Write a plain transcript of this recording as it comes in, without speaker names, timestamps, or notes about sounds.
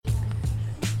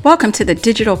Welcome to the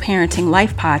Digital Parenting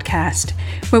Life podcast,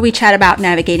 where we chat about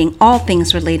navigating all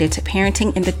things related to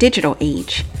parenting in the digital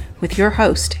age with your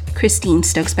host, Christine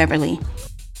Stokes-Beverly.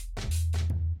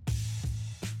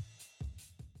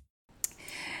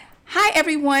 Hi,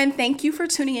 everyone. Thank you for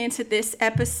tuning in to this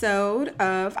episode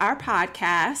of our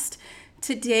podcast.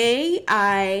 Today,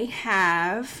 I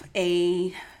have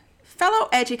a fellow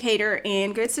educator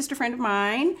and good sister friend of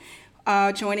mine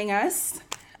joining us.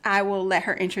 I will let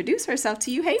her introduce herself to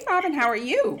you. Hey, Robin, how are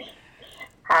you?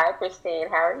 Hi, Christine.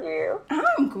 How are you?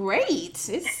 I'm great.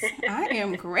 I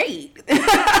am great.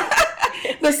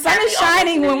 The sun is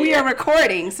shining when we are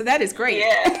recording, so that is great.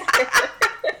 Yeah.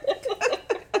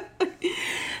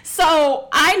 So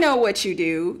I know what you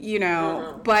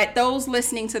do, but those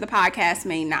listening to the podcast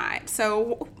may not.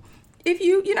 So if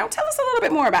you tell us a little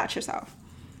bit more about yourself.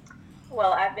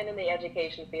 Well, I've been in the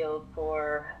education field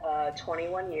for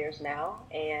 21 years now,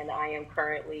 and I am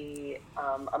currently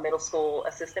a middle school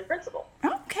assistant principal.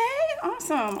 Okay,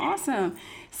 awesome.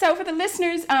 So for the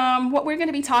listeners, what we're going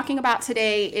to be talking about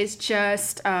today is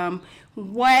just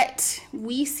what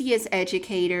we see as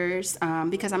educators,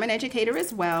 because I'm an educator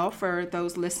as well, for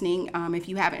those listening, if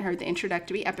you haven't heard the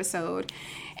introductory episode.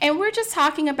 And we're just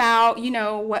talking about,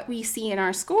 what we see in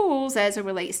our schools as it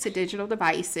relates to digital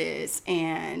devices.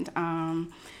 And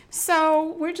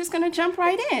so we're just going to jump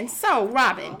right in. So,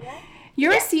 Robin,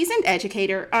 you're a seasoned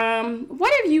educator.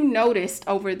 What have you noticed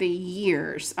over the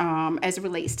years as it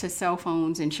relates to cell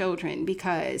phones and children?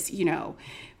 Because,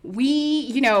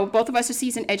 we, both of us are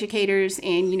seasoned educators,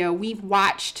 and, we've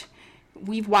watched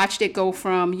it go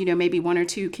from, maybe one or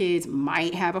two kids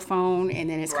might have a phone, and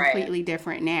then it's completely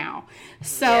different now.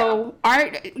 So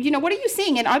what are you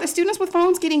seeing? And are the students with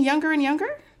phones getting younger and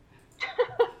younger?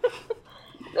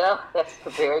 Well, that's a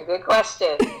very good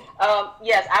question.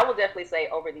 Yes, I will definitely say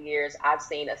over the years, I've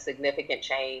seen a significant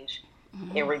change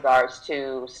in regards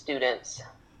to students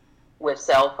with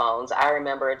cell phones. I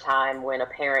remember a time when a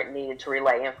parent needed to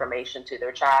relay information to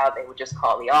their child. They would just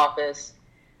call the office.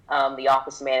 The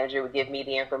office manager would give me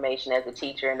the information as a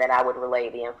teacher, and then I would relay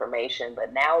the information.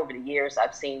 But now over the years,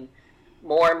 I've seen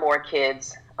more and more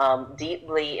kids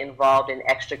deeply involved in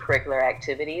extracurricular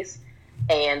activities,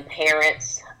 and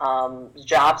parents'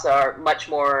 jobs are much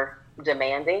more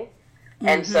demanding.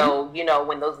 And so,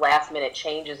 when those last minute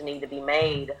changes need to be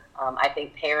made, I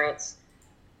think parents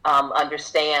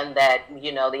understand that,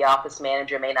 the office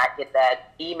manager may not get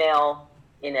that email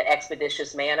in an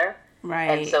expeditious manner.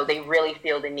 Right. And so they really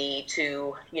feel the need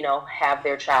to, have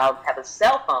their child have a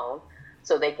cell phone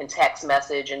so they can text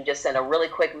message and just send a really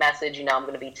quick message, I'm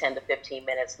going to be 10 to 15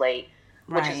 minutes late,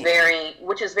 which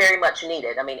is very much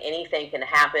needed. I mean, anything can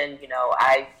happen.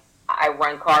 I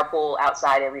run carpool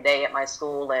outside every day at my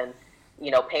school, and,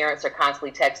 parents are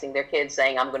constantly texting their kids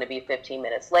saying, I'm going to be 15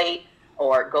 minutes late,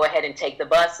 or go ahead and take the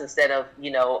bus instead of,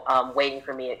 waiting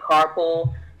for me at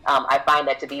carpool. I find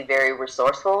that to be very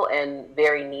resourceful and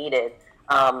very needed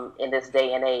in this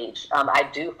day and age. I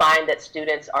do find that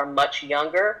students are much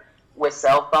younger with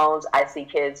cell phones. I see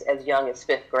kids as young as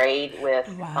 5th grade with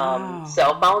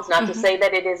cell phones. Not to say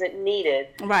that it isn't needed,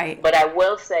 right? But I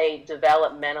will say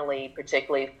developmentally,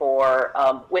 particularly for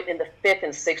within the 5th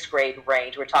and 6th grade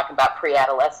range, we're talking about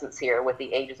pre-adolescence here with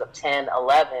the ages of 10,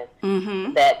 11,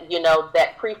 that,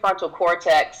 that prefrontal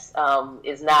cortex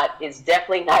is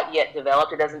definitely not yet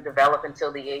developed. It doesn't develop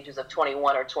until the ages of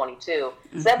 21 or 22.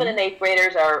 7th and 8th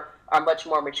graders are much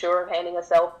more mature of handling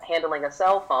a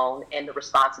cell phone and the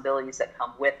responsibilities that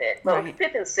come with it. But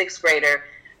 5th and 6th grader,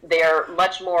 they're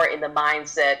much more in the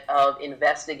mindset of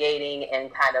investigating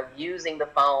and kind of using the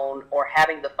phone or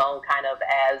having the phone kind of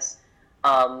as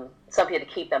something to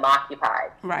keep them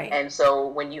occupied. Right. And so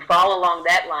when you follow along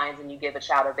that lines and you give a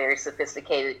child a very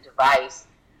sophisticated device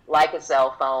like a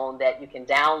cell phone that you can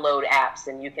download apps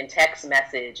and you can text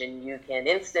message and you can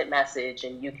instant message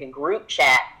and you can group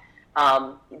chat,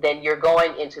 then you're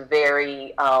going into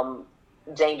very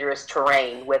dangerous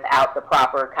terrain without the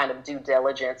proper kind of due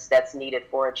diligence that's needed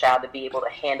for a child to be able to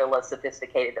handle a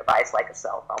sophisticated device like a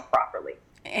cell phone properly.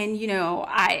 And,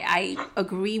 I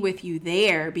agree with you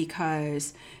there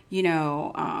because,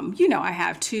 I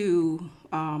have two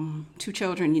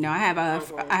children. I have a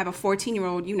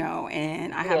 14-year-old,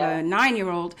 and I have a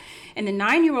 9-year-old. And the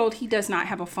 9-year-old, he does not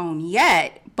have a phone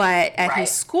yet, but at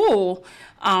his school,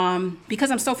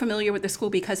 because I'm so familiar with the school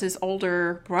because his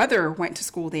older brother went to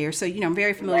school there. So, I'm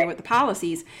very familiar with the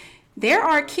policies. There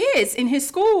are kids in his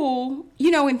school,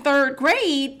 in 3rd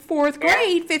grade, 4th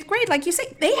grade, 5th grade, like you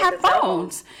say, they have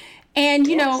phones. And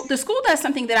you know, Yes. the school does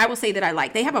something that I will say that I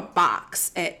like. They have a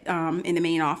box at in the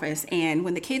main office, and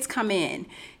when the kids come in,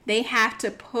 they have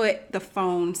to put the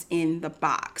phones in the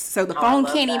box. So the Oh, I phone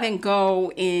love can't that. even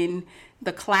go in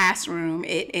the classroom.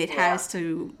 It Yeah. has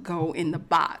to go in the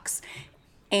box.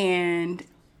 And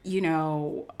you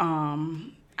know,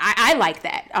 I like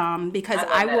that because I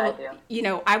love I that will, idea. you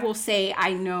know, I will say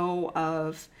I know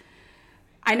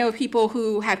people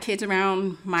who have kids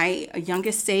around my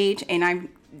youngest stage, and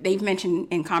they've mentioned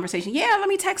in conversation, yeah, let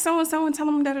me text so and so and tell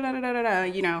them da da da da da da,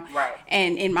 you know. Right.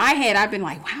 And in my head, I've been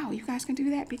like, wow, you guys can do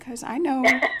that because I know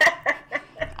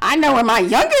in my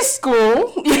youngest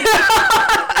school,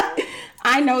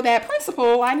 I know that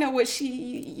principal. I know what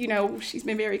she's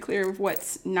been very clear of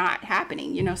what's not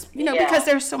happening. Yeah. Because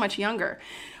they're so much younger.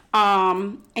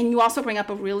 And you also bring up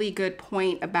a really good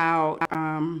point about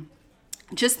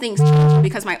just things changing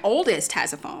because my oldest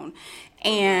has a phone,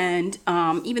 and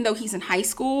even though he's in high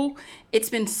school, it's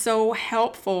been so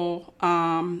helpful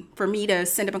for me to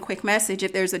send him a quick message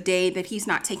if there's a day that he's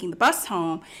not taking the bus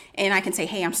home, and I can say,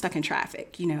 hey, I'm stuck in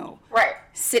traffic, Right.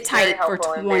 sit Very tight for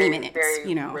helpful and 20 very, minutes,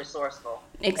 very resourceful.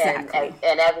 Exactly.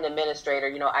 And as an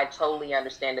administrator, I totally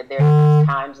understand that there are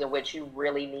times in which you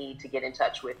really need to get in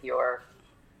touch with your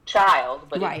child.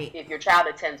 But Right. if your child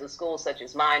attends a school such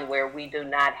as mine, where we do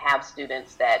not have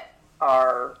students that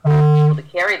are able to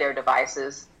carry their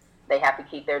devices, they have to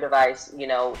keep their device,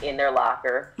 in their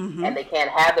locker, and they can't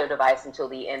have their device until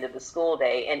the end of the school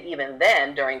day. And even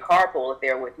then, during carpool, if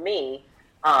they're with me,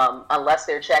 unless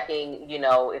they're checking,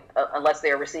 unless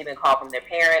they're receiving a call from their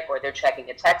parent or they're checking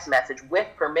a text message with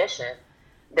permission,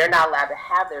 they're not allowed to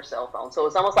have their cell phone. So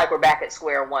it's almost like we're back at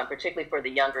square one, particularly for the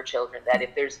younger children, that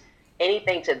if there's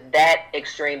anything to that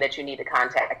extreme that you need to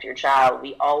contact your child,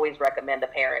 we always recommend the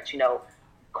parents,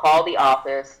 call the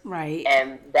office, Right.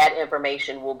 and that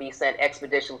information will be sent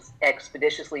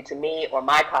expeditiously to me or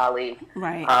my colleague,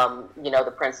 Right.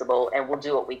 The principal, and we'll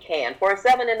do what we can. For a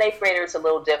 7th and 8th grader, it's a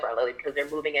little different, because they're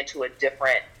moving into a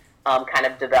different kind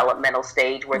of developmental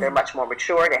stage where they're much more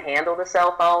mature to handle the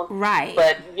cell phone. Right.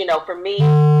 But, for me,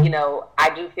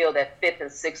 I do feel that 5th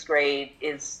and 6th grade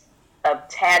is a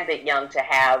tad bit young to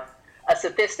have a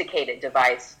sophisticated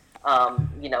device,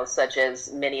 such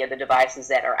as many of the devices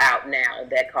that are out now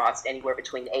that cost anywhere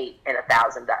between $800 and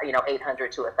 $1,000,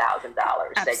 $800 to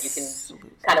 $1,000, that you can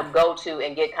kind of go to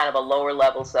and get kind of a lower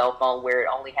level cell phone where it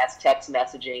only has text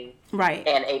messaging, Right.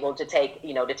 and able to take,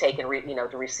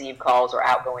 to receive calls or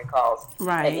outgoing calls,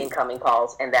 Right. and incoming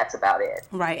calls, and that's about it.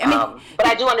 Right. But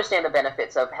I do understand the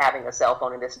benefits of having a cell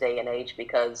phone in this day and age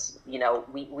because,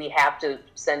 we have to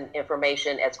send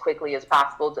information as quickly as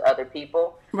possible to other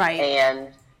people. Right.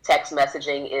 And text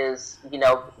messaging is,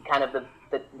 kind of the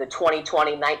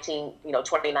 2019,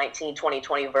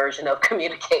 2020 version of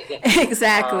communicating.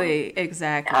 Exactly.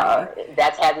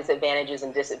 That's has its advantages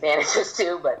and disadvantages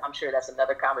too, but I'm sure that's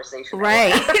another conversation.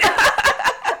 Right.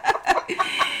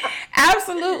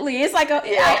 Absolutely. It's like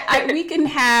we can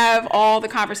have all the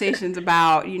conversations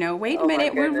about, wait a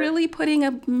minute, we're really putting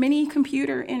a mini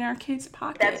computer in our kids'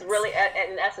 pockets. That's really,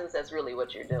 in essence, that's really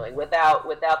what you're doing without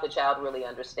the child really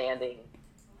understanding.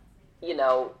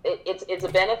 It's a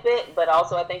benefit, but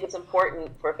also I think it's important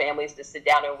for families to sit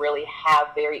down and really have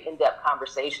very in-depth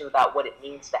conversations about what it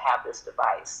means to have this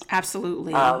device.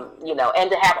 Absolutely. And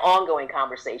to have ongoing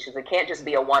conversations. It can't just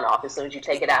be a one-off as soon as you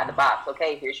take it out of the box.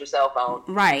 Okay, here's your cell phone.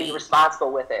 Right. Be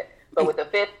responsible with it. But with the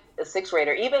 5th, the 6th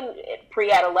grader, even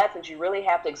pre-adolescents, you really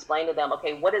have to explain to them,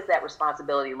 okay, what does that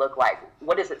responsibility look like?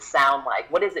 What does it sound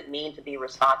like? What does it mean to be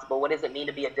responsible? What does it mean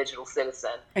to be a digital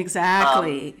citizen?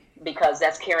 Exactly. Because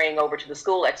that's carrying over to the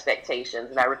school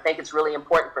expectations. And I would think it's really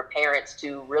important for parents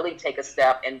to really take a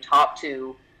step and talk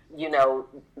to, the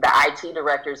IT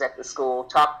directors at the school,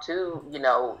 talk to,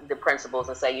 the principals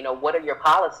and say, what are your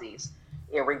policies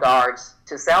in regards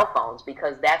to cell phones?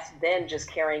 Because that's then just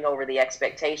carrying over the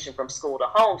expectation from school to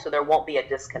home, so there won't be a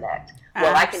disconnect.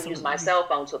 Well, I can use my cell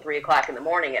phone till 3 o'clock in the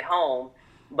morning at home,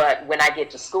 but when I get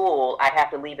to school, I have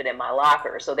to leave it in my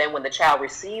locker. So then when the child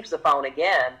receives the phone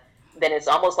again, then it's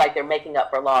almost like they're making up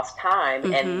for lost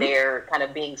time, and they're kind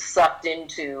of being sucked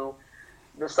into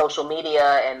the social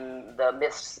media and the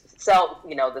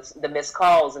the missed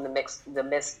calls and the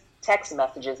missed text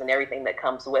messages and everything that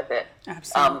comes with it.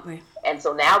 Absolutely. And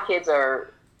so now kids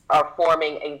are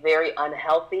forming a very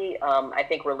unhealthy, I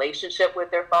think, relationship with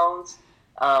their phones,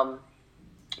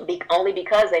 only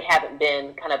because they haven't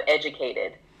been kind of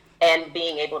educated and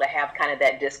being able to have kind of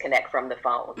that disconnect from the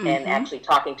phone and actually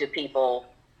talking to people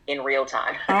in real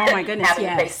time. Oh my goodness,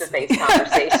 having face-to-face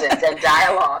conversations and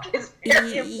dialogue is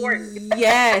very important.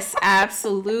 Yes,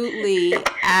 absolutely.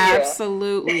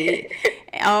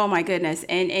 Oh my goodness.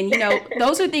 And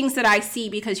those are things that I see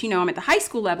because, I'm at the high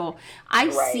school level. I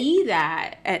Right. see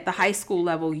that at the high school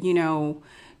level,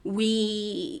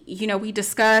 we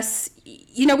discuss,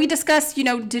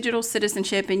 digital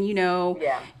citizenship and,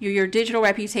 Yeah. your digital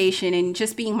reputation and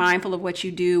just being mindful of what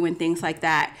you do and things like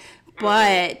that. Mm-hmm.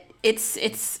 But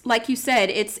it's like you said,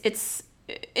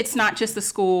 it's not just the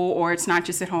school or it's not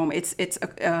just at home.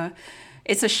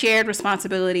 It's a shared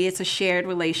responsibility. It's a shared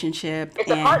relationship.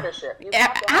 It's a And partnership. You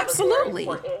have to have a very absolutely.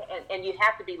 important, and you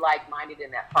have to be like-minded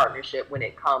in that partnership when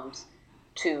it comes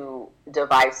to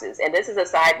devices. And this is a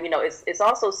side, it's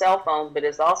also cell phones, but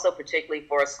it's also particularly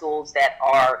for schools that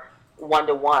are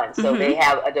one-to-one. So they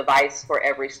have a device for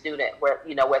every student, where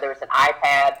whether it's an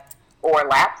iPad or a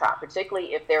laptop,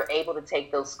 particularly if they're able to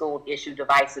take those school-issued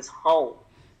devices home,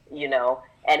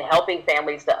 and helping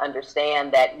families to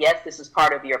understand that, yes, this is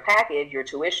part of your package, your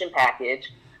tuition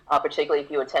package, particularly if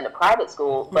you attend a private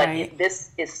school, but Right.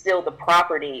 this is still the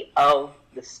property of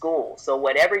the school. So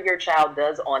whatever your child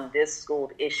does on this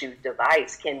school-issued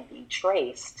device can be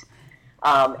traced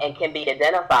and can be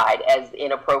identified as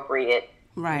inappropriate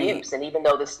Right. use. And even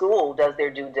though the school does their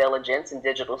due diligence in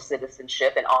digital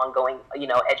citizenship and ongoing,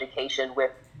 education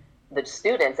with the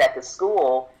students at the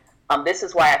school, this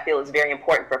is why I feel it's very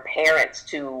important for parents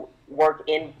to work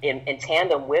in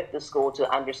tandem with the school to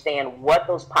understand what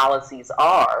those policies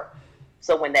are.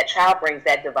 So when that child brings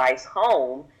that device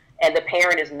home and the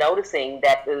parent is noticing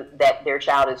that that their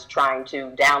child is trying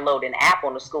to download an app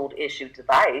on a school-issued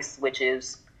device, which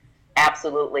is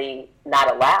absolutely not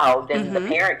allowed, then the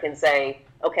parent can say,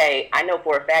 okay, I know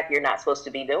for a fact you're not supposed to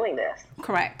be doing this.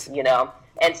 Correct.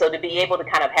 And so to be able to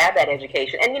kind of have that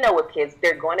education, and with kids,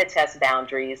 they're going to test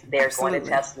boundaries, they're Absolutely. going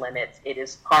to test limits. It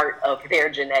is part of their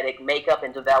genetic makeup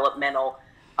and developmental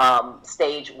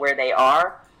stage where they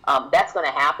are. That's going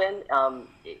to happen.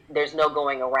 There's no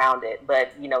going around it.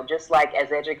 But, just like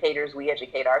as educators, we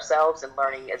educate ourselves and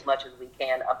learning as much as we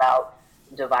can about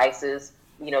devices.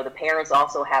 The parents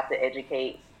also have to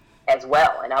educate as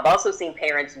well. And I've also seen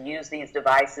parents use these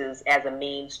devices as a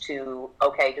means to,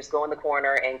 okay, just go in the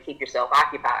corner and keep yourself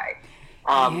occupied.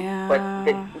 Yeah.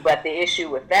 But the issue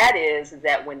with that is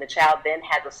that when the child then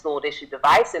has a school-issued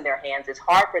device in their hands, it's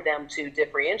hard for them to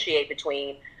differentiate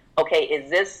between, okay, is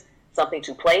this something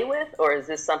to play with or is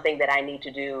this something that I need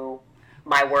to do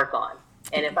my work on?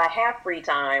 And if I have free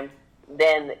time,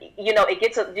 then, it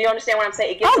gets, do you understand what I'm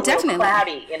saying? It gets a little definitely.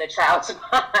 cloudy in a child's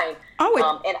mind.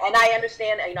 Oh, And I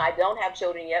understand, I don't have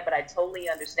children yet, but I totally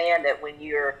understand that when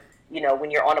you're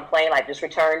on a plane, like just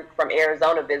returned from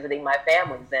Arizona visiting my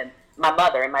families and my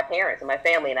mother and my parents and my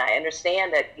family, and I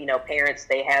understand that, parents,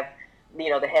 they have,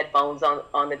 the headphones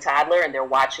on the toddler and they're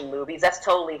watching movies. That's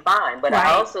totally fine. But Right.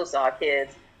 I also saw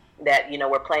kids that,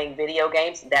 were playing video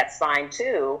games. That's fine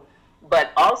too.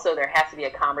 But also there has to be a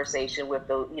conversation with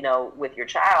with your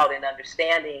child and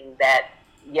understanding that,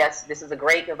 yes, this is a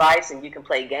great device and you can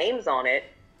play games on it.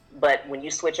 But when you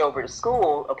switch over to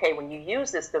school, okay, when you use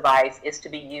this device, it's to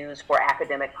be used for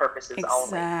academic purposes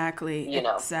exactly. only.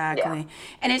 Exactly.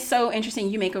 Yeah. And it's so interesting.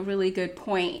 You make a really good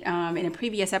point. In a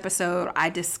previous episode,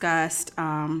 I discussed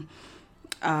a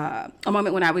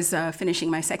moment when I was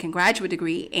finishing my second graduate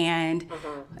degree. And,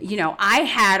 I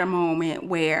had a moment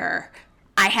where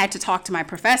I had to talk to my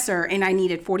professor and I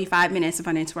needed 45 minutes of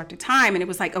uninterrupted time. And it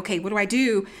was like, okay, what do I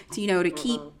do to, to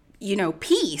keep,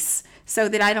 peace so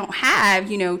that I don't have,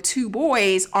 two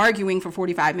boys arguing for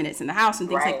 45 minutes in the house and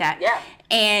things like that. Yeah.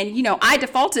 And, I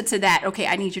defaulted to that. Okay,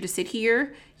 I need you to sit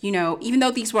here, even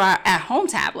though these were at home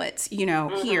tablets,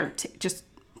 here, just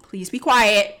please be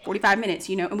quiet, 45 minutes,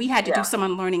 and we had to do some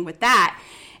unlearning with that.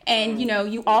 And,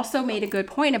 you also made a good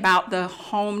point about the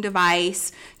home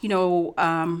device,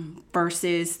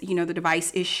 versus, the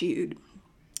device issued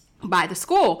by the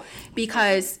school,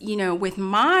 because, with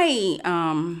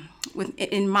my,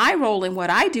 in my role in what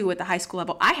I do at the high school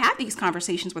level, I have these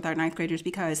conversations with our ninth graders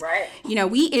because, Right.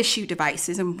 We issue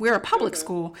devices and we're a public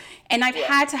school, and I've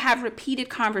had to have repeated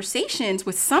conversations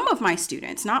with some of my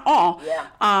students, not all,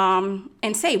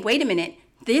 and say, wait a minute,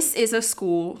 this is a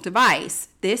school device.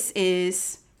 This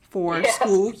is for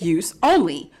school use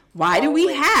only. Why do we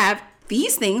have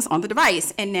these things on the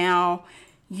device? And now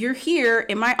you're here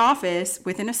in my office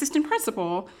with an assistant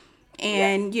principal,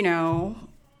 and,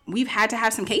 we've had to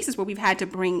have some cases where we've had to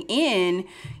bring in,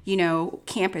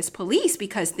 campus police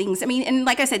because things, and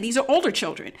like I said, these are older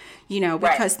children,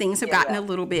 because things have gotten a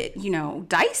little bit,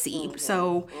 dicey.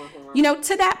 So,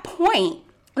 to that point,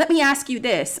 let me ask you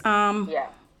this.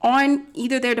 On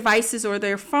either their devices or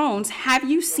their phones, have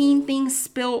you seen things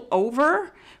spill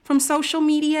over from social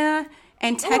media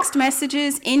and text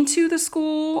messages into the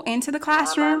school, into the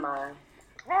classroom?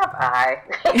 Have I?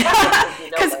 You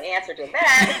know the answer to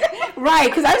that. Right,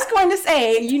 because I was going to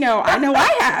say, I know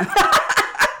I have.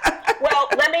 Well,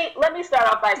 let me start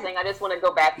off by saying I just want to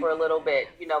go back for a little bit,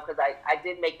 because I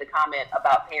did make the comment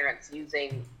about parents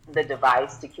using the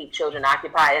device to keep children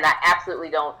occupied, and I absolutely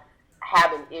don't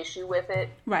have an issue with it,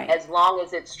 right, as long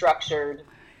as it's structured,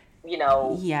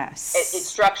 yes, it's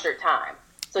structured time.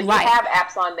 So you right, have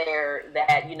apps on there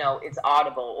that, it's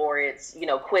Audible, or it's,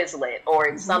 Quizlet, or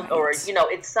it's or,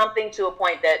 it's something to a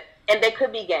point that, and they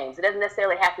could be games. It doesn't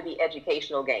necessarily have to be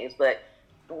educational games, but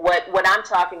what I'm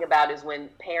talking about is when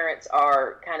parents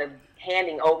are kind of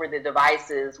handing over the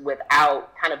devices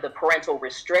without kind of the parental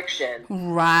restriction.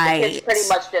 Right. The kids pretty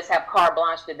much just have carte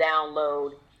blanche to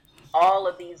download all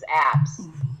of these apps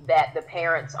that the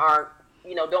parents aren't,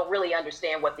 don't really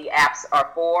understand what the apps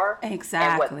are for.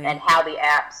 Exactly. And how the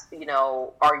apps,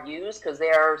 are used, because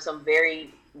there are some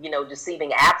very,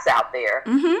 deceiving apps out there.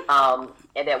 Mm-hmm.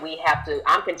 And that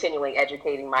I'm continually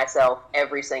educating myself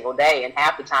every single day. And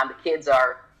half the time the kids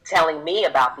are telling me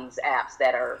about these apps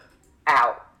that are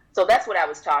out. So that's what I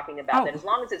was talking about, that as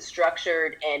long as it's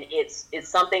structured and it's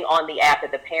something on the app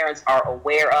that the parents are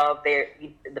aware of,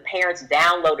 the parents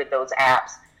downloaded those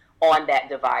apps on that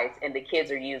device and the kids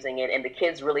are using it, and the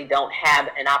kids really don't have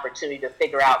an opportunity to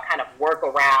figure out kind of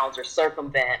workarounds or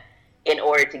circumvent in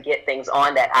order to get things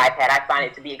on that iPad. I find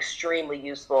it to be extremely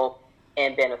useful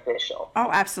and beneficial. Oh,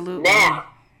 absolutely. Now,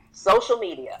 social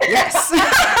media. Yes.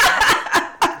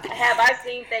 Have I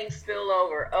seen things spill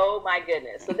over? Oh my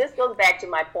goodness. So this goes back to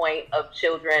my point of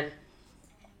children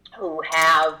who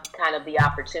have kind of the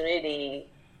opportunity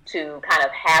to kind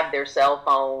of have their cell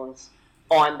phones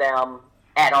on them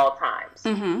at all times.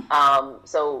 Mm-hmm.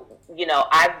 So,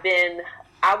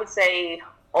 I would say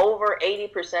over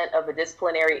 80% of the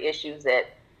disciplinary issues that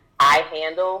I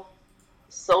handle,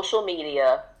 social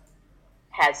media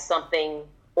has something,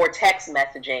 or text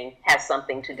messaging has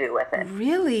something to do with it.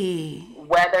 Really?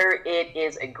 Whether it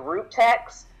is a group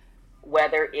text,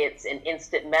 whether it's an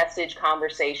instant message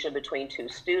conversation between two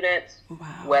students,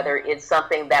 wow, whether it's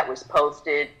something that was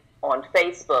posted on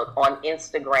Facebook, on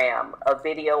Instagram, a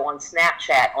video on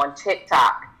Snapchat, on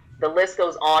TikTok, the list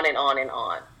goes on and on and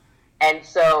on. And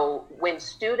so when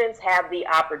students have the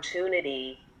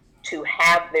opportunity to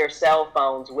have their cell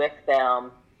phones with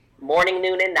them morning,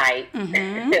 noon, and night,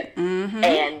 mm-hmm. Mm-hmm.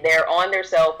 and they're on their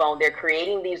cell phone, they're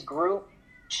creating these group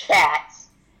chats,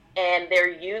 and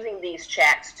they're using these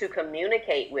chats to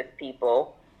communicate with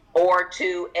people or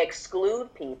to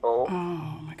exclude people.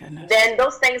 Oh my goodness. Then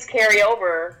those things carry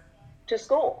over to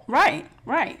school. Right.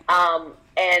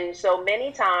 And so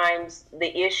many times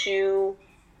the issue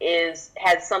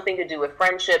has something to do with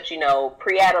friendships.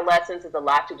 Pre-adolescence is a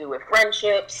lot to do with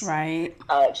friendships. Right.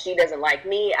 She doesn't like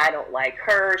me. I don't like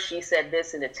her. She said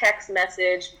this in a text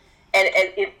message. And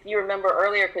if you remember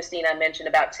earlier, Christine, I mentioned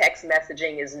about text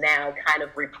messaging is now kind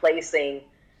of replacing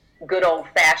good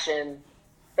old-fashioned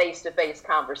face-to-face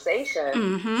conversation.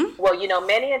 Mm-hmm. Well,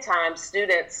 many a time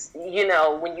students,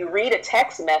 when you read a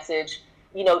text message,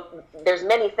 there's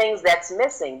many things that's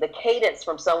missing. The cadence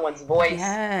from someone's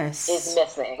voice is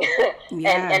missing.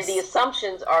 And the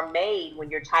assumptions are made when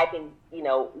you're typing,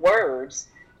 words.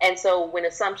 And so when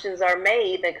assumptions are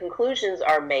made, then conclusions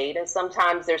are made. And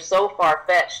sometimes they're so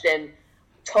far-fetched and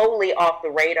totally off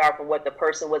the radar from what the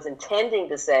person was intending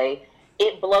to say,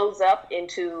 it blows up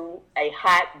into a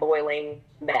hot, boiling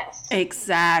mess.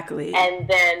 Exactly. And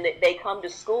then they come to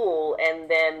school, and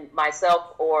then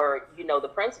myself or, the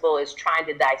principal is trying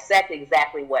to dissect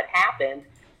exactly what happened.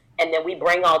 And then we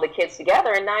bring all the kids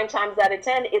together, and 9 times out of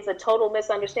 10, it's a total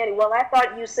misunderstanding. Well, I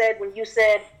thought you said, when you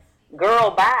said,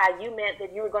 girl, bye, you meant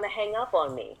that you were going to hang up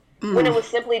on me. When it was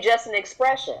simply just an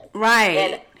expression. Right.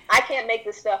 And I can't make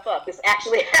this stuff up. This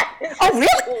actually happens. Oh,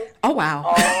 really? Oh, wow.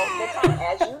 All the time,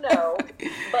 as you know.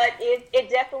 But it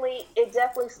definitely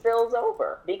spills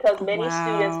over, because many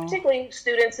students, particularly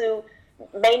students who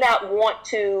may not want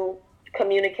to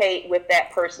communicate with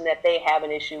that person that they have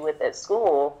an issue with at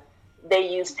school,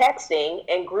 they use texting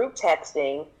and group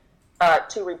texting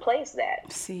to replace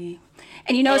that. See.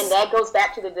 And that goes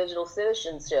back to the digital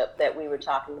citizenship that we were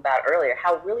talking about earlier,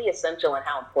 how really essential and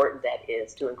how important that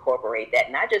is to incorporate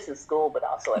that, not just in school, but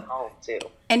also at home, too.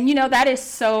 And, that is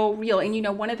so real.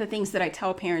 And, one of the things that I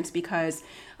tell parents, because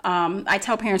I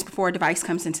tell parents before a device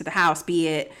comes into the house, be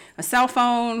it a cell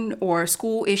phone or a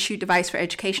school-issued device for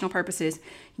educational purposes,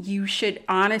 you should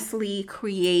honestly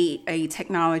create a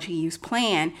technology use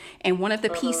plan. And one of the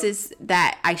pieces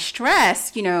that I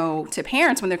stress, to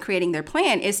parents when they're creating their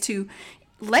plan is to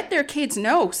let their kids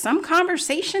know some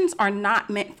conversations are not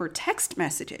meant for text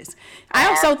messages. I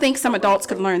also think some adults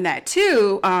could learn that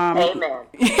too. Amen.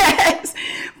 Yes,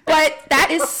 but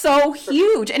that is so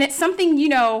huge, and it's something, you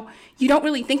don't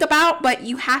really think about, but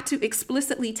you have to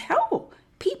explicitly tell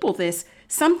people this.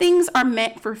 Some things are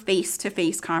meant for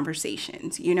face-to-face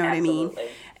conversations. You know what I mean?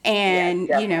 And,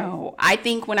 I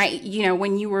think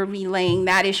when you were relaying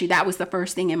that issue, that was the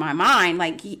first thing in my mind.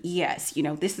 Like, yes,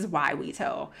 this is why we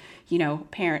tell,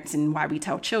 parents, and why we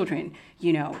tell children,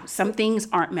 some things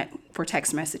aren't meant for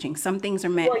text messaging. Some things are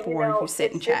meant for you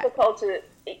sit and chat. It's difficult to,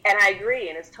 and I agree.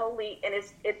 And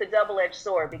it's a double-edged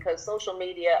sword, because social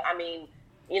media, I mean,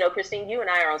 Christine, you and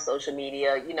I are on social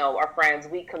media, our friends,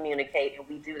 we communicate and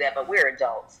we do that, but we're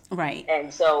adults. Right.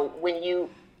 And so when you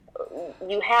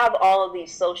have all of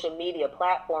these social media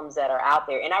platforms that are out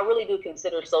there, and I really do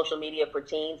consider social media for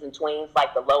teens and tweens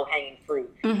like the low-hanging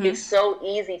fruit. Mm-hmm. It's so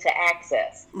easy to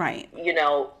access. Right.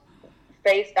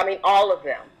 All of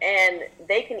them. And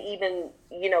they can even,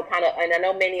 and I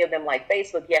know many of them, like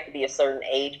Facebook, you have to be a certain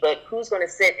age, but who's going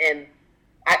to sit and,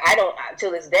 I don't, to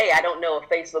this day, I don't know if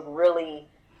Facebook really,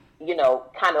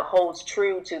 kind of holds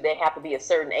true to they have to be a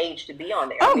certain age to be on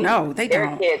there. Oh, no, they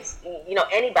don't. Their kids,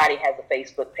 anybody has a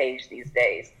Facebook page these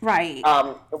days. Right.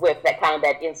 With that kind of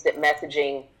that instant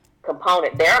messaging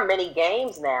component. There are many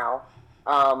games now,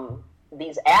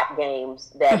 these app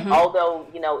games that, mm-hmm. although,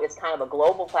 it's kind of a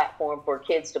global platform for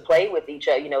kids to play with each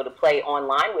other, to play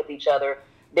online with each other,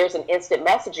 there's an instant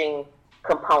messaging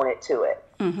component to it.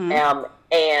 Mm-hmm.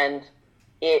 And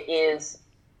it is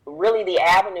really the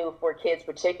avenue for kids,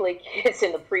 particularly kids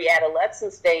in the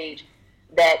pre-adolescent stage,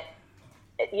 that,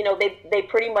 they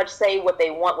pretty much say what they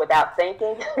want without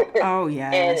thinking. Oh,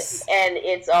 yes. and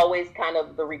it's always kind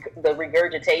of the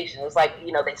regurgitation. It's like,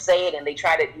 they say it and they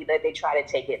try to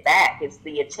take it back. It's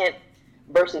the intent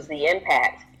versus the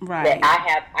impact. Right.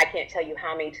 That I can't tell you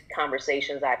how many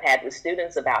conversations I've had with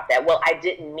students about that. Well, I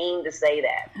didn't mean to say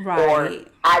that. Right. Or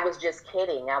I was just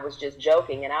kidding. I was just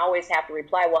joking. And I always have to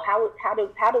reply, well,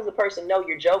 how does a person know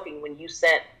you're joking when you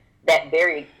sent that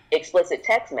very explicit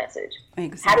text message?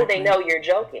 Exactly. How do they know you're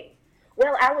joking?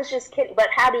 Well, I was just kidding. But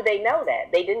how do they know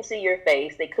that? They didn't see your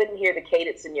face. They couldn't hear the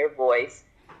cadence in your voice.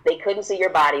 They couldn't see your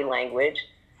body language.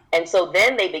 And so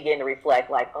then they begin to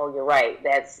reflect like, oh, you're right.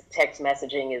 That's text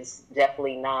messaging is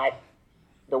definitely not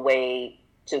the way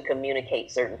to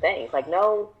communicate certain things. Like,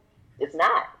 no, it's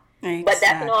not. Exactly. But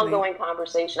that's an ongoing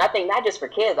conversation. I think not just for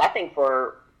kids. I think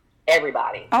for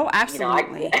everybody. Oh,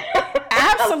 absolutely.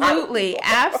 Absolutely.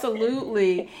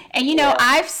 Absolutely. And,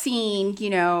 I've seen,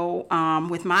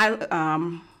 with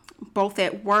my, both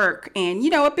at work and,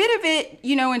 a bit of it,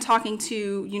 in talking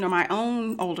to, my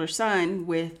own older son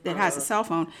that has a cell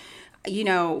phone,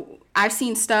 I've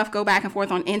seen stuff go back and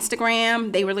forth on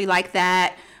Instagram. They really like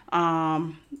that.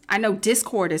 I know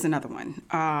Discord is another one.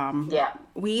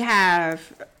 We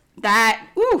have that.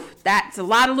 That's a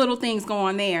lot of little things go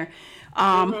on there.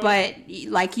 But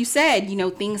like you said,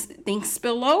 things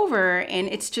spill over, and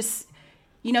it's just,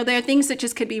 there are things that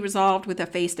just could be resolved with a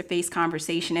face-to-face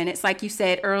conversation. And it's like you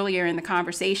said earlier in the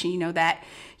conversation, that,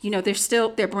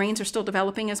 their brains are still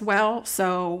developing as well.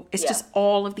 So it's just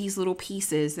all of these little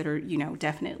pieces that are,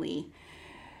 definitely,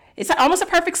 it's almost a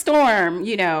perfect storm,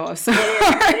 so.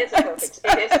 It is a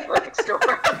perfect storm.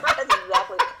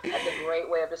 That's a great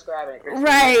way of describing it.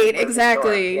 Right,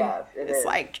 exactly. Yes, it's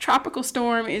like tropical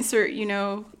storm, insert,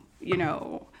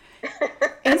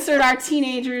 insert our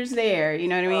teenagers there, you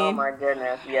know what I mean? Oh my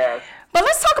goodness, yes. But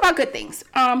let's talk about good things,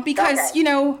 because,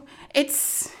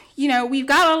 it's, we've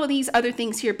got all of these other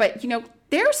things here, but,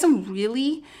 there are some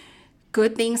really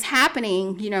good things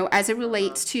happening, as it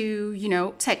relates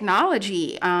to,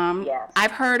 technology. Yes.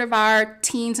 I've heard of our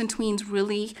teens and tweens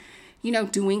really,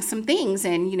 doing some things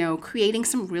and, creating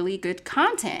some really good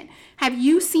content. Have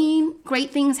you seen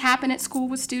great things happen at school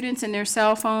with students and their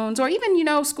cell phones, or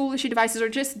even, school issue devices or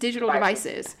just digital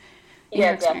devices?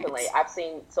 Yeah, definitely. I've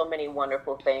seen so many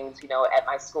wonderful things. At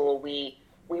my school, we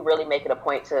really make it a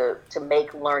point to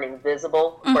make learning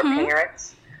visible for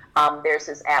parents. There's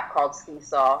this app called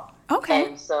Seesaw. Okay.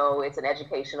 And so it's an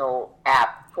educational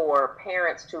app for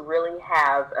parents to really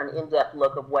have an in-depth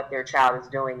look of what their child is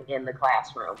doing in the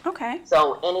classroom. Okay.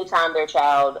 So anytime their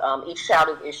child, each child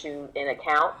is issued an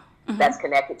account that's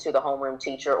connected to the homeroom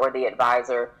teacher or the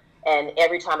advisor. And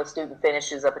every time a student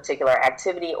finishes a particular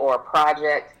activity or a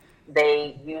project,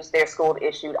 they use their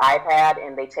school-issued iPad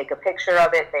and they take a picture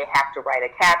of it. They have to write a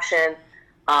caption.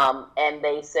 And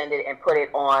they send it and put it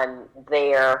on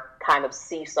their kind of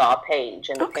Seesaw page,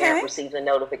 and the parent receives a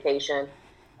notification,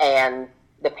 and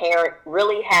the parent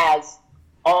really has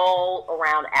all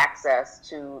around access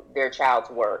to their child's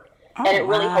work. Oh, And it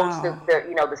really holds wow.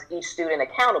 each student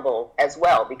accountable as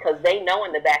well, because they know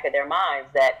in the back of their minds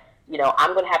that,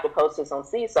 I'm going to have to post this on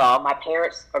Seesaw. My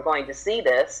parents are going to see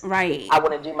this. Right. I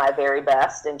want to do my very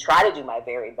best and try to do my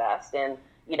very best. And,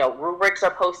 rubrics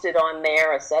are posted on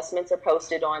there. Assessments are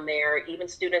posted on there. Even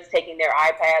students taking their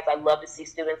iPads. I love to see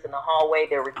students in the hallway.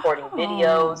 They're recording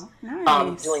videos,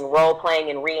 nice. doing role playing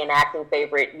and reenacting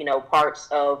favorite, parts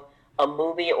of a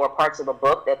movie or parts of a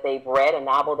book that they've read, a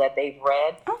novel that they've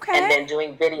read, Okay. and then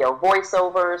doing video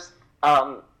voiceovers.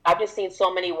 I've just seen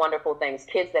so many wonderful things.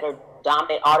 Kids that are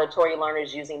dominant auditory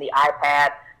learners using the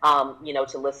iPad,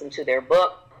 to listen to their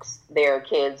books. There are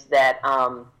kids that,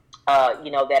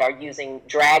 that are using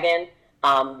Dragon,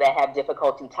 that have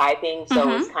difficulty typing.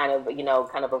 So it's kind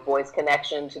of a voice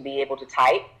connection to be able to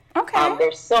type. Okay.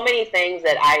 There's so many things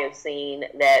that I have seen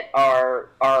that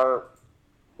are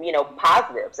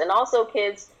positives. And also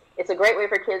kids, it's a great way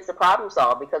for kids to problem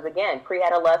solve, because again,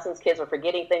 pre-adolescence, kids are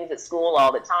forgetting things at school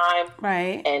all the time.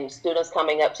 Right. And students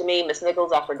coming up to me, Miss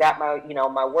Nichols, I forgot my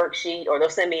worksheet, or they'll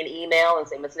send me an email and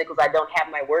say, Miss Nichols, I don't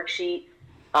have my worksheet.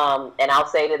 And I'll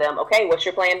say to them, okay, what's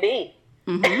your plan B?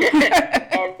 and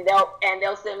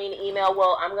they'll send me an email.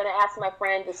 Well, I'm going to ask my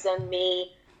friend to send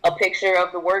me a picture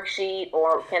of the worksheet,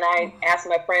 or can I ask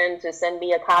my friend to send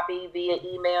me a copy via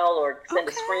email, or send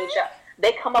a screenshot?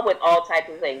 They come up with all types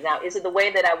of things. Now, is it the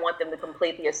way that I want them to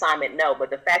complete the assignment? No, but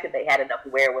the fact that they had enough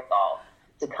wherewithal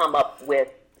to come up with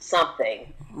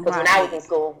something. Because when I was in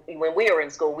school, when we were in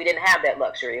school, we didn't have that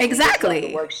luxury. If Exactly. you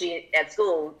just left the worksheet at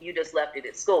school, you just left it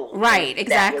at school. Right,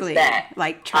 exactly.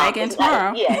 Like, try again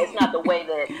tomorrow. It's not the way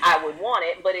that I would want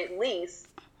it, but at least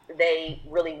they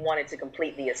really wanted to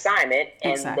complete the assignment,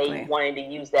 and they wanted to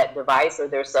use that device or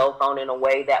their cell phone in a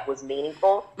way that was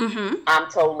meaningful.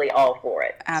 I'm totally all for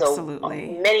it.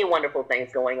 Absolutely. So many wonderful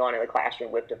things going on in the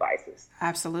classroom with devices.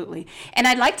 Absolutely. And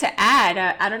I'd like to add,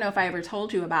 I don't know if I ever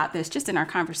told you about this, just in our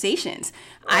conversations,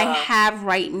 I have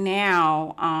right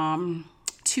now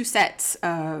two sets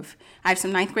of, I have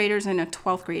some 9th graders and a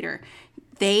 12th grader.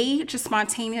 They just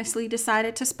spontaneously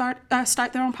decided to start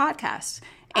their own podcast.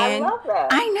 And I love that.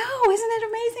 I know, isn't it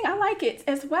amazing? I like it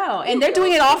as well. And they're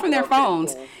doing it all from their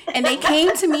phones. And they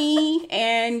came to me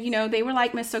and, they were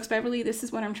like, Miss Stokes Beverly, this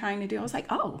is what I'm trying to do. I was like,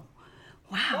 oh,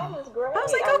 wow. That was great. I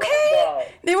was like, okay.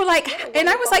 They were like, and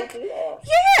I was like,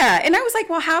 yeah. And I was like,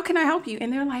 well, how can I help you?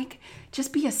 And they're like,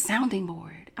 just be a sounding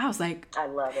board. I was like, I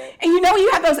love it. And you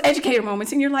have those educator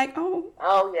moments and you're like,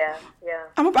 oh yeah.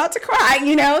 I'm about to cry,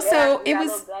 so it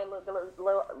was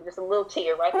just a little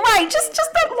tear right there. Right, just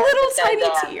that little tiny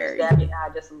tear.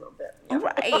 Just a little bit. Yeah.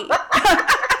 Right.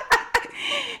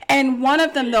 And one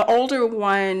of them, the older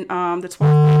one, the 12th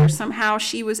grader, somehow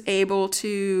she was able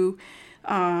to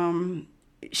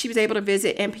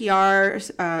visit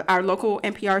NPR's, our local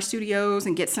NPR studios,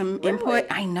 and get some input.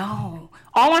 I know.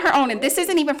 All on her own. And this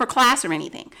isn't even for class or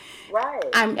anything. Right.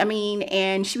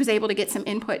 And she was able to get some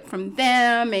input from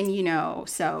them. And,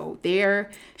 so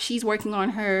she's working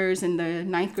on hers, and the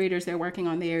 9th graders, they're working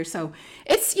on theirs. So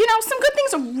it's, some good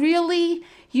things are really,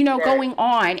 going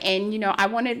on. And, I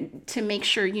wanted to make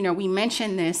sure, we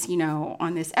mention this,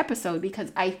 on this episode,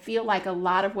 because I feel like a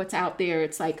lot of what's out there,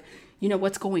 it's like,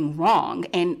 what's going wrong.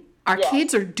 And our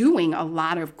kids are doing a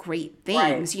lot of great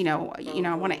things, right.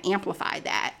 I want to amplify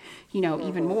that,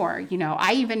 even more.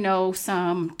 I even know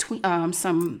some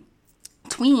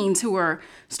tweens who are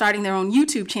starting their own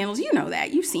YouTube channels.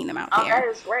 That you've seen them out there. That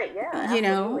is great. Yeah,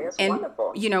 absolutely. It's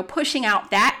wonderful. Pushing out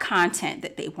that content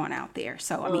that they want out there.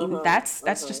 So I mean, that's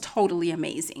just totally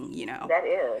amazing. That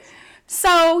is.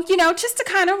 So, just to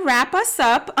kind of wrap us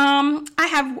up, I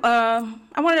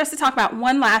wanted us to talk about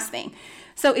one last thing.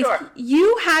 So if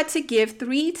you had to give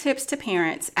 3 tips to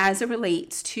parents as it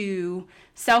relates to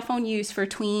cell phone use for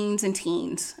tweens and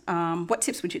teens, what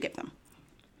tips would you give them?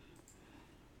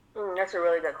 That's a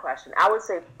really good question. I would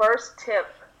say first tip,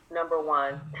 number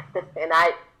 1, and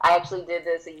I actually did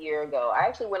this a year ago. I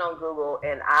actually went on Google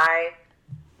and I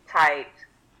typed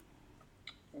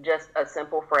just a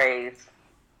simple phrase,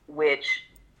 which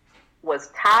was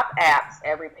top apps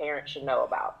every parent should know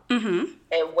about. And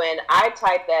when I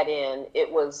typed that in,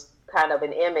 it was kind of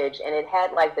an image, and it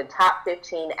had like the top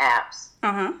 15 apps.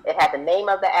 It had the name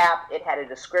of the app. It had a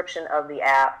description of the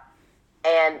app.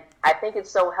 And I think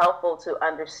it's so helpful to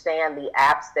understand the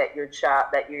apps that your child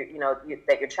that your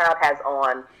child has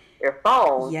on their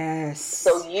phone. Yes.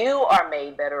 So you are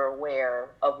made better aware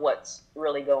of what's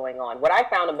really going on. What I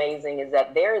found amazing is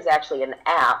that there is actually an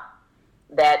app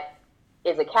that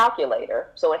is a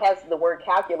calculator. So it has the word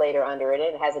calculator under it.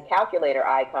 It has a calculator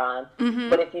icon.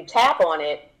 But if you tap on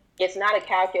it, it's not a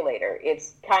calculator.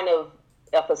 It's kind of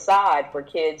a facade for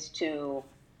kids to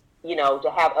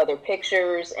to have other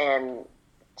pictures and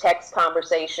text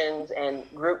conversations and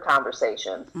group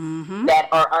conversations that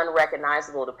are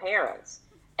unrecognizable to parents.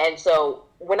 And so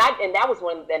that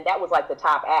was like the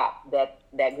top app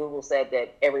that Google said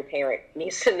that every parent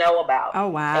needs to know about. Oh,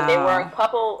 wow. And there were a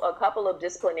couple of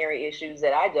disciplinary issues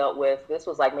that I dealt with. This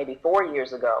was like maybe 4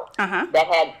 years ago, that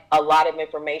had a lot of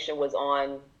information was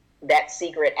on that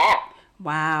secret app.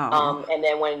 Wow. And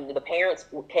then when the parents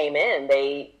came in,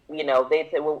 they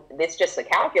said, well, it's just a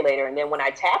calculator. And then when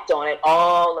I tapped on it,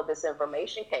 all of this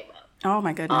information came up. Oh,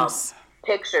 my goodness.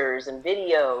 Pictures and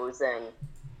videos and,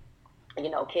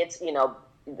 kids,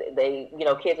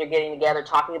 kids are getting together,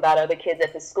 talking about other kids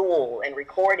at the school and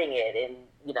recording it and,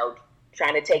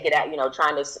 trying to take it out,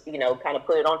 trying to, kind of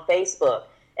put it on Facebook.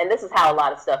 And this is how a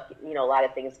lot of stuff, a lot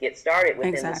of things get started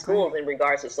within the schools in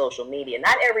regards to social media.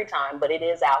 Not every time, but it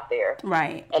is out there.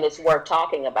 Right. And it's worth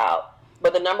talking about.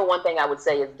 But the number one thing I would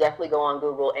say is definitely go on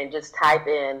Google and just type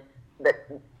in the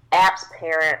apps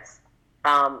parents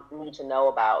need to know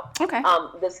about. Okay.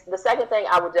 The second thing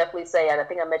I would definitely say, and I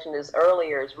think I mentioned this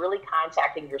earlier, is really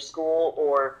contacting your school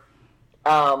or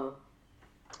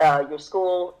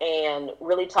and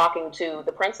really talking to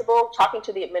the principal, talking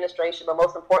to the administration, but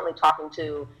most importantly, talking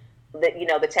to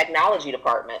the technology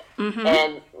department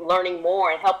and learning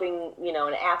more and helping,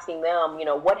 and asking them,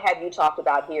 what have you talked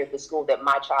about here at the school that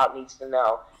my child needs to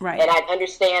know? Right. And I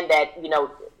understand that,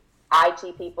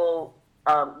 IT people,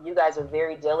 you guys are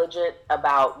very diligent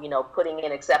about, putting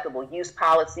in acceptable use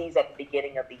policies at the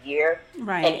beginning of the year.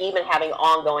 Right. And even having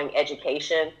ongoing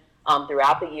education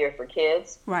throughout the year for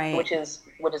kids, right. which is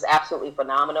absolutely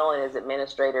phenomenal. And as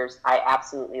administrators, I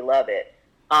absolutely love it.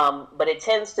 But it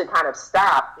tends to kind of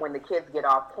stop when the kids get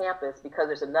off campus because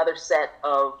there's another set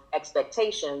of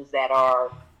expectations that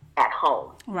are at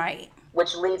home. Right.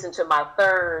 Which leads into my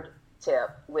third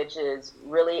tip, which is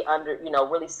really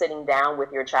really sitting down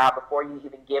with your child before you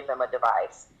even give them a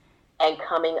device and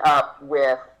coming up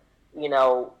with,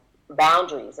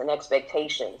 boundaries and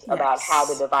expectations about how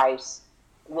the device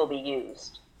will be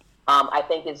used. I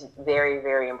think is very,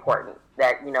 very important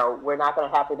that, we're not going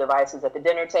to have the devices at the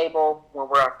dinner table when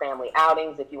we're on family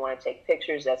outings. If you want to take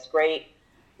pictures, that's great.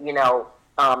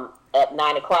 At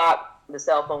 9 o'clock, the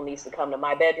cell phone needs to come to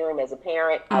my bedroom as a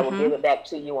parent. I will give it back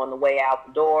to you on the way out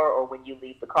the door or when you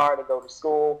leave the car to go to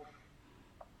school.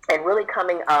 And really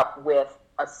coming up with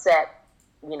a set,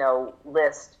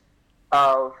 list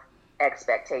of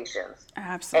expectations.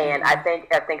 Absolutely. And I think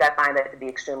I find that to be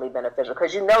extremely beneficial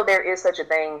because there is such a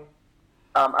thing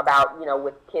about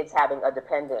with kids having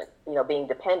being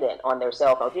dependent on their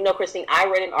cell phones. Christine, I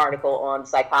read an article on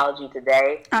Psychology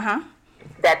Today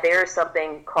that there is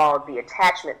something called the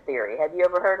attachment theory. Have you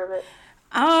ever heard of it?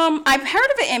 I've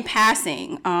heard of it in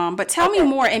passing, but tell me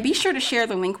more and be sure to share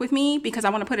the link with me because I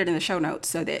want to put it in the show notes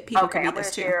so that people can read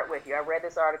this too. Okay, I'm going to share it with you. I read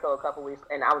this article a couple weeks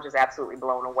and I was just absolutely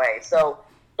blown away. So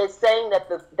it's saying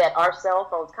that our cell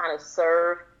phones kind of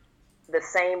serve the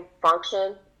same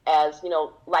function as,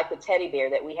 like the teddy bear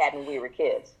that we had when we were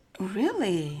kids.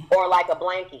 Really? Or like a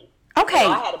blankie. Okay.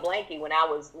 I had a blankie when I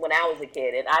was a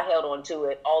kid, and I held on to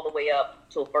it all the way up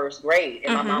till first grade.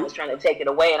 And my mom was trying to take it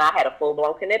away, and I had a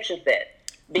full-blown conniption fit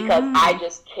because I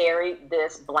just carried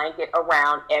this blanket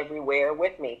around everywhere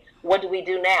with me. What do we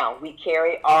do now? We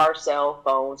carry our cell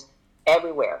phones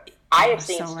everywhere. I have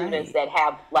seen students that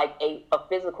have like a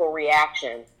physical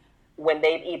reaction when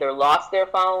they've either lost their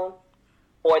phone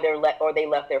or they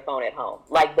left their phone at home.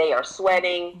 Like they are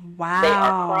sweating, they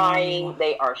are crying,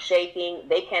 they are shaking,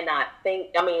 they cannot think.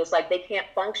 I mean, it's like they can't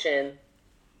function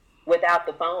without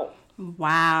the phone.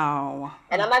 Wow.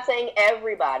 And I'm not saying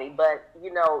everybody, but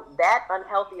that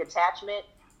unhealthy attachment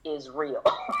is real.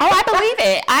 Oh, I believe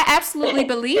it. I absolutely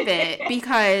believe it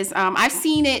because I've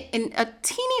seen it in a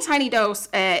teeny tiny dose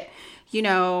at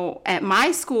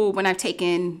my school when I've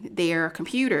taken their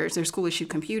school issued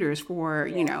computers for,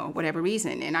 whatever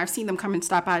reason. And I've seen them come and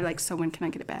stop by like, so when can I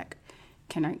get it back?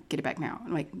 Can I get it back now?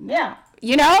 I'm like, no.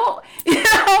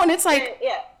 And it's like,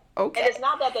 okay. And it's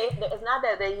not that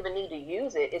they even need to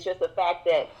use it. It's just the fact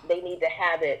that they need to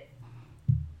have it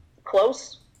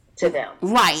close to them.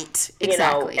 Right.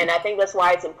 Exactly. And I think that's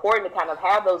why it's important to kind of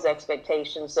have those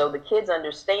expectations so the kids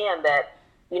understand that,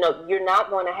 you're not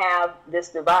going to have this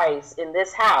device in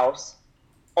this house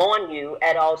on you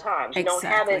at all times. You don't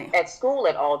have it at school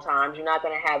at all times. You're not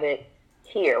going to have it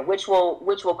here, which will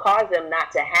cause them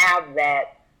not to have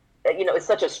that. It's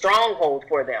such a stronghold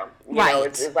for them.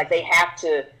 It's like I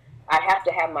have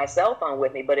to have my cell phone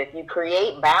with me. But if you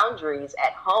create boundaries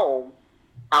at home,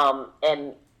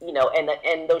 and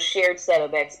those shared set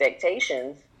of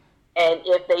expectations, And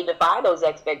if they defy those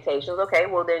expectations, okay,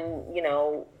 well then,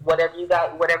 whatever you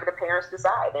got, whatever the parents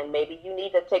decide, then maybe you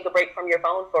need to take a break from your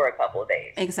phone for a couple of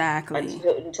days. Exactly.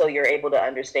 Until you're able to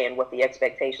understand what the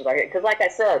expectations are. Because like I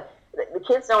said, the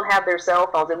kids don't have their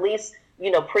cell phones, at least,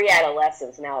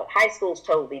 pre-adolescence. Now, high school is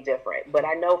totally different. But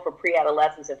I know for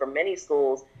pre-adolescence and for many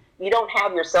schools, you don't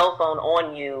have your cell phone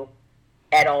on you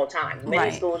at all times.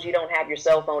 Many schools, you don't have your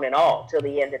cell phone at all till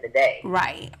the end of the day.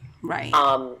 Right.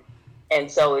 And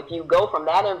so if you go from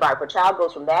that environment, if a child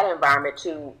goes from that environment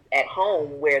to at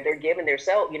home where they're given their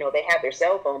they have their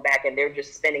cell phone back and they're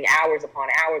just spending hours upon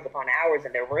hours upon hours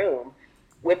in their room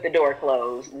with the door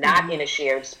closed, not in a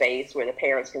shared space where the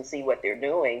parents can see what they're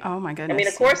doing. Oh my goodness. I mean,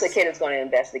 of course the kid is going to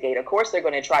investigate. Of course they're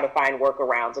going to try to find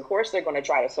workarounds. Of course they're going to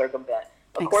try to circumvent.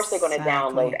 Of course they're going to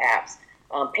download apps.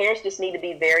 Parents just need to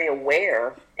be very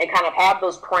aware and kind of have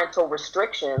those parental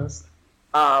restrictions,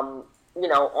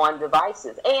 on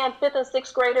devices. And 5th and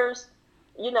 6th graders,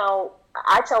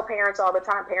 I tell parents all the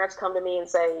time, parents come to me and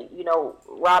say,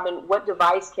 Robin, what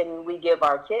device can we give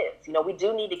our kids? We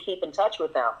do need to keep in touch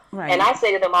with them. Right. And I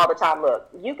say to them all the time, look,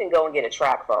 you can go and get a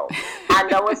track phone. I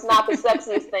know it's not the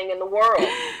sexiest thing in the world,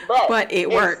 but it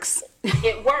works.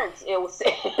 It works.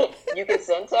 You can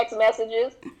send text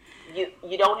messages.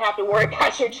 You don't have to worry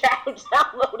about your child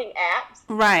downloading apps.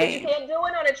 Right. But you can't do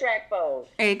it on a track phone.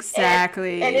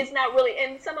 Exactly. And it's not really,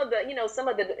 and some of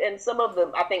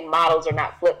the I think models are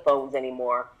not flip phones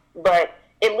anymore, but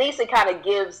at least it kind of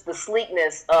gives the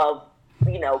sleekness of,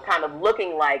 kind of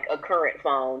looking like a current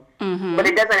phone, but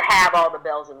it doesn't have all the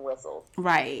bells and whistles.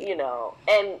 Right.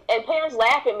 And parents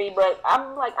laugh at me, but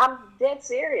I'm dead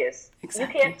serious.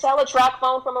 Exactly. You can't tell a track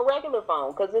phone from a regular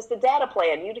phone because it's the data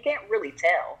plan. You can't really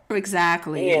tell.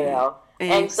 Exactly.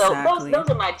 And so those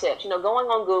are my tips. Going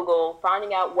on Google,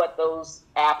 finding out what those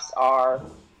apps are,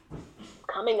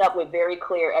 coming up with very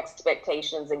clear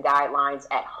expectations and guidelines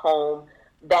at home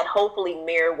that hopefully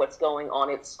mirror what's going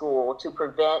on at school to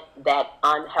prevent that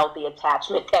unhealthy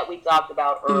attachment that we talked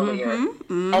about earlier.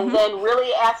 And then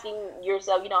really asking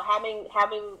yourself,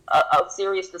 having a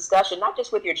serious discussion, not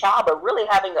just with your child, but really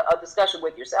having a discussion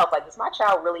with yourself. Like, does my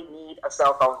child really need a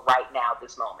cell phone right now at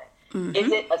this moment?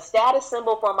 Is it a status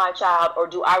symbol for my child, or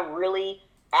do I really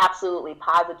absolutely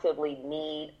positively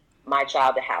need my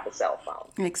child to have a cell phone?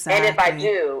 Exactly. And if I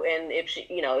do, and if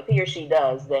he or she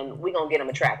does, then we're going to get them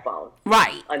a track phone.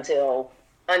 Right. Until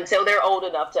they're old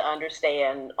enough to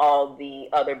understand all the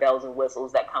other bells and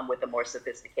whistles that come with a more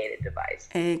sophisticated device.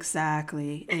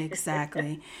 Exactly.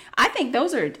 I think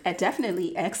those are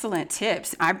definitely excellent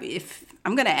tips. If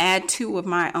I'm going to add 2 of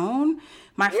my own,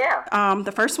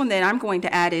 the first one that I'm going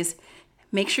to add is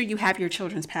make sure you have your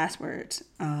children's passwords.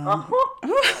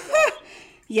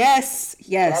 Yes.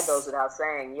 That goes without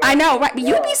saying. I know, right?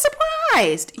 You'd be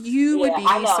surprised. You would be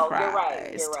I know.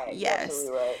 surprised. You're right. Yes.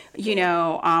 You're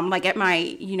right. Like at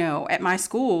my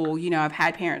school, I've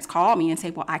had parents call me and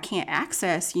say, well, I can't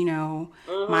access,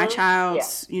 my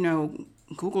child's,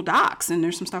 Google Docs, and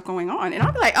there's some stuff going on. And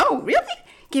I'll be like, oh, really?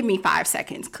 Give me 5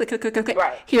 seconds. Click.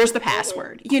 Right. Here's the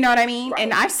password. You know what I mean? Right.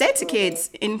 And I've said to kids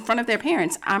in front of their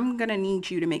parents, I'm going to need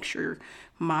you to make sure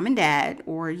mom and dad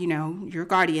or, your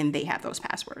guardian, they have those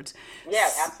passwords. Yeah,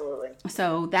 absolutely.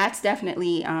 So that's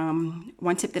definitely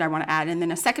one tip that I want to add. And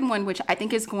then a second one, which I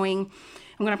think I'm going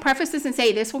to preface this and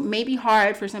say this may be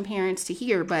hard for some parents to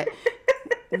hear, but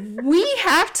we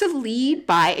have to lead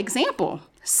by example.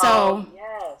 So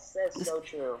yes, that's so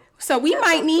true. So we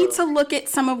might need to look at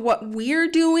some of what we're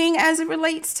doing as it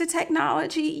relates to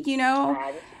technology,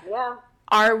 Yeah.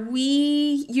 Are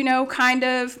we, kind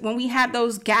of, when we have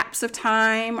those gaps of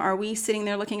time, are we sitting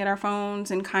there looking at our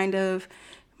phones and kind of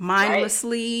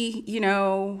mindlessly,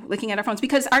 looking at our phones?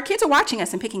 Because our kids are watching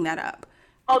us and picking that up.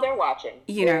 Oh, they're watching.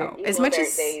 As much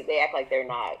as they act like they're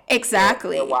not.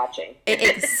 Exactly. They're watching.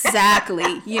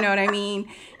 Exactly. You know what I mean?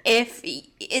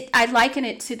 I liken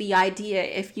it to the idea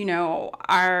if,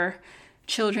 our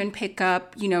children pick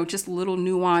up, just little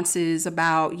nuances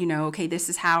about, okay, this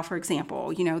is how, for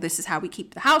example, this is how we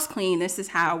keep the house clean. This is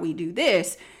how we do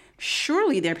this.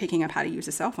 Surely they're picking up how to use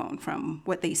a cell phone from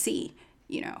what they see,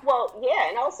 Well, yeah.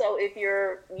 And also if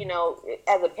you're,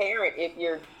 as a parent, if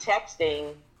you're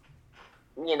texting,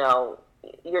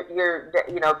 if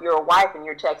you're a wife and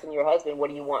you're texting your husband, what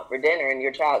do you want for dinner? And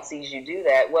your child sees you do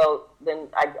that. Well, then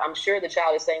I'm sure the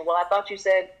child is saying, well, I thought you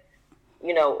said,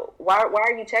 why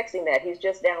are you texting that? He's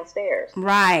just downstairs.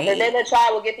 Right. And then the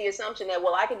child will get the assumption that,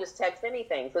 well, I can just text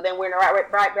anything. So then we're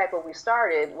right back where we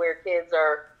started, where kids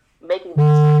are making the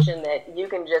assumption that you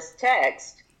can just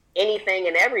text anything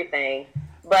and everything.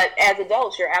 But as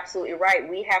adults, you're absolutely right.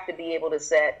 We have to be able to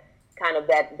set kind of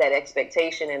that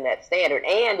expectation and that standard,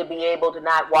 and to be able to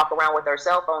not walk around with our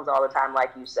cell phones all the time,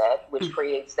 like you said, which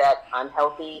creates that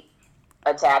unhealthy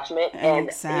attachment. And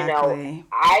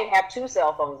I have 2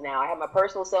 cell phones now. I have my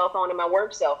personal cell phone and my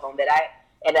work cell phone that I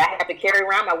have to carry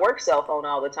around my work cell phone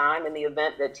all the time in the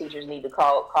event that teachers need to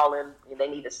call in, they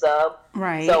need a sub.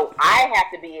 Right. So I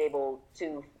have to be able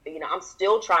to, I'm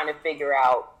still trying to figure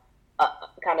out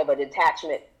kind of a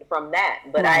detachment from that,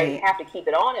 but I have to keep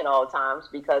it on at all times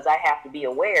because I have to be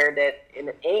aware that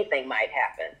anything might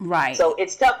happen. Right. So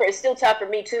it's tougher. It's still tough for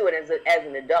me too, and as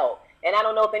an adult. And I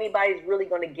don't know if anybody's really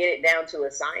going to get it down to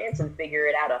a science and figure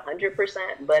it out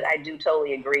 100%, but I do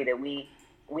totally agree that we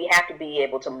have to be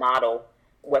able to model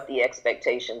what the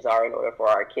expectations are in order for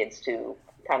our kids to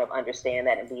kind of understand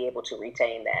that and be able to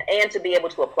retain that and to be able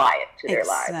to apply it to their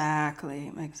lives.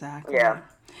 Exactly. Yeah.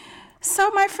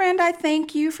 So, my friend, I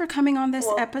thank you for coming on this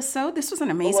episode. This was an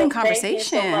amazing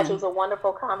conversation. Thank you so much. It was a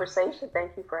wonderful conversation.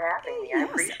 Thank you for having me. Yes, I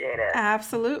appreciate it.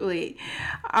 Absolutely.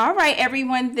 All right,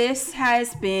 everyone. This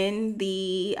has been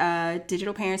the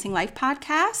Digital Parenting Life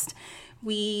podcast.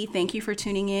 We thank you for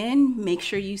tuning in. Make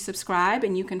sure you subscribe,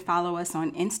 and you can follow us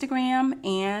on Instagram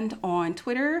and on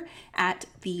Twitter at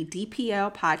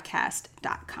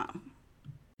thedplpodcast.com.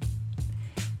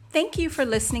 Thank you for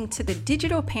listening to the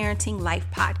Digital Parenting Life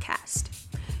podcast.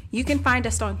 You can find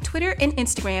us on Twitter and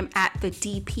Instagram at the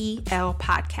DPL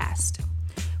podcast.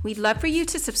 We'd love for you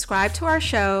to subscribe to our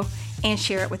show and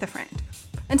share it with a friend.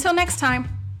 Until next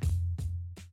time.